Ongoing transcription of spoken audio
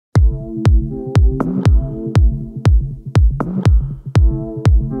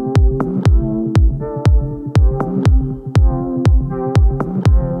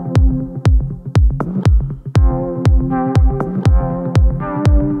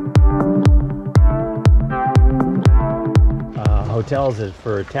hotels is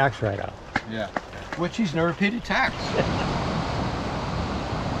for a tax write-off. Yeah. Which he's never paid a tax.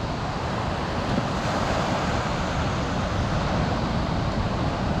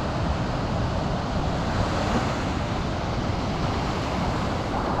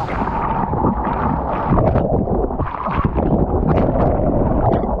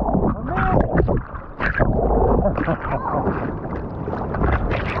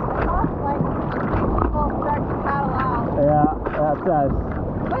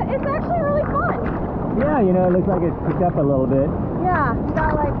 But it's actually really fun. Yeah, you know, it looks like it's picked up a little bit. Yeah, you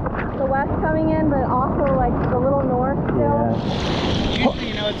got like the west coming in, but also like the little north still. Yeah. Usually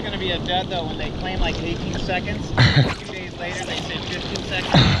you know it's going to be a dud though when they claim like 18 seconds. 2 days later they say 15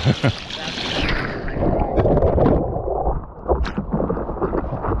 seconds.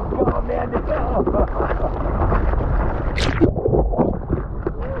 Go, man, go!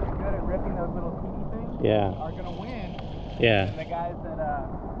 Really good at ripping those little teeny things. Yeah. Are going to win. Yeah. And the guys that are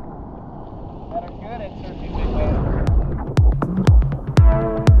good at surfing big waves.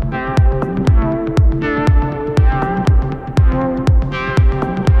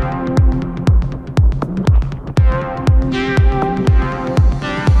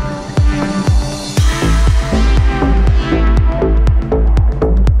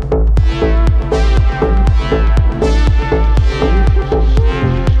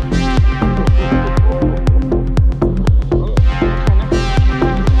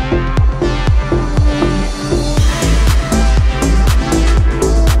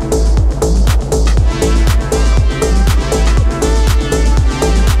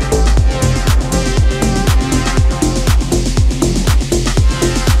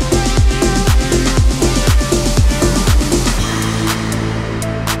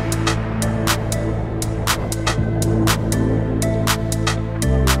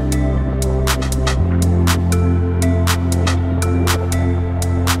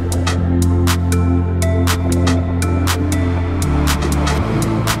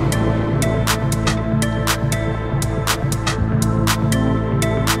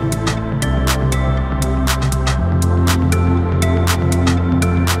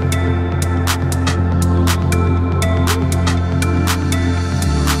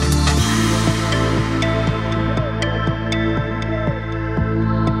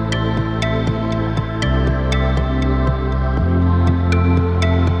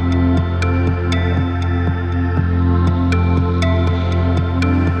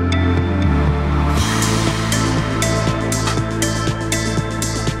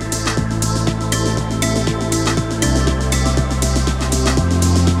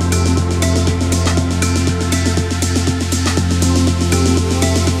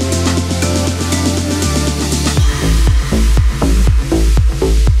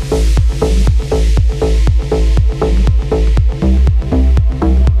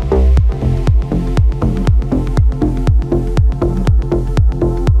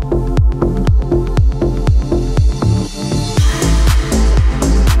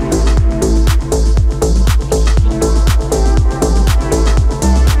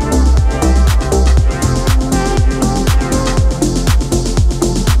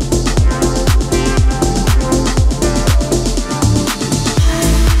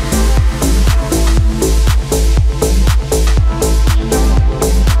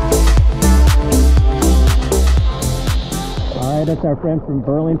 That's our friend from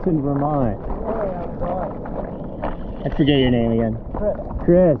Burlington, Vermont. Hey, how's it going? I forget your name again. Chris.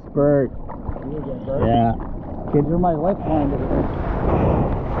 Chris, Bert. You again, Bert? Yeah. Kids are my lifeline to this.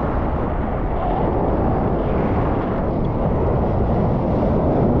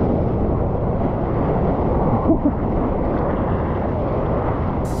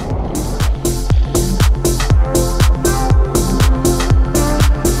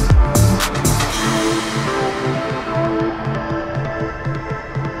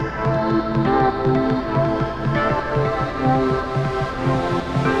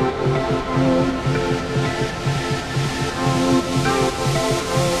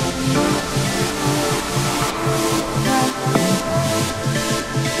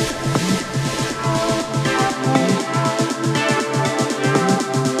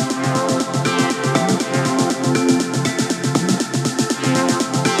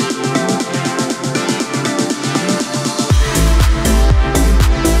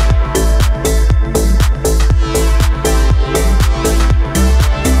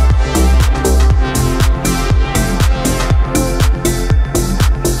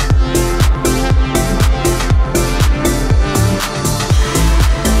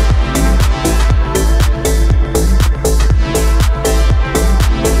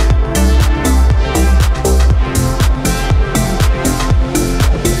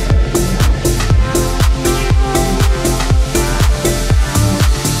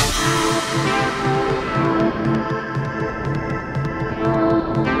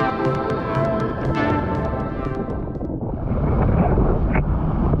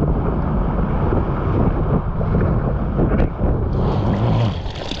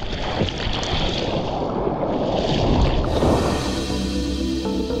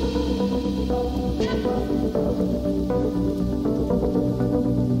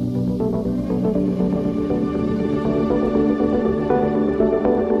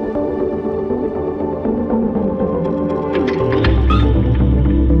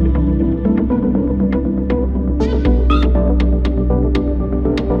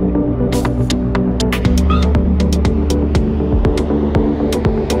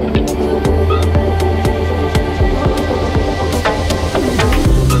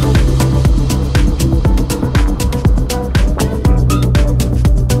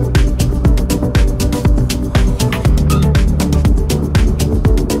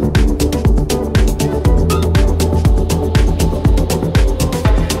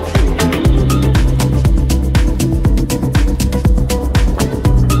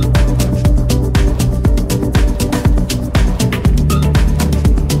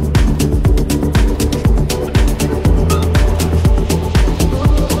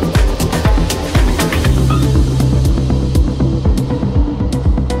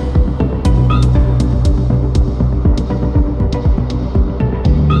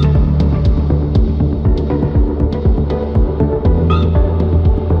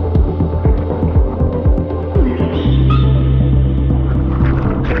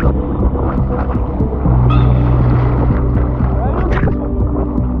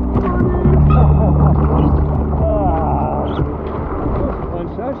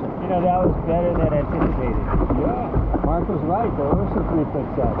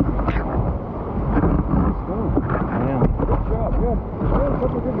 Good job, good. Good,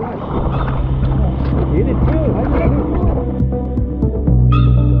 such a good ride.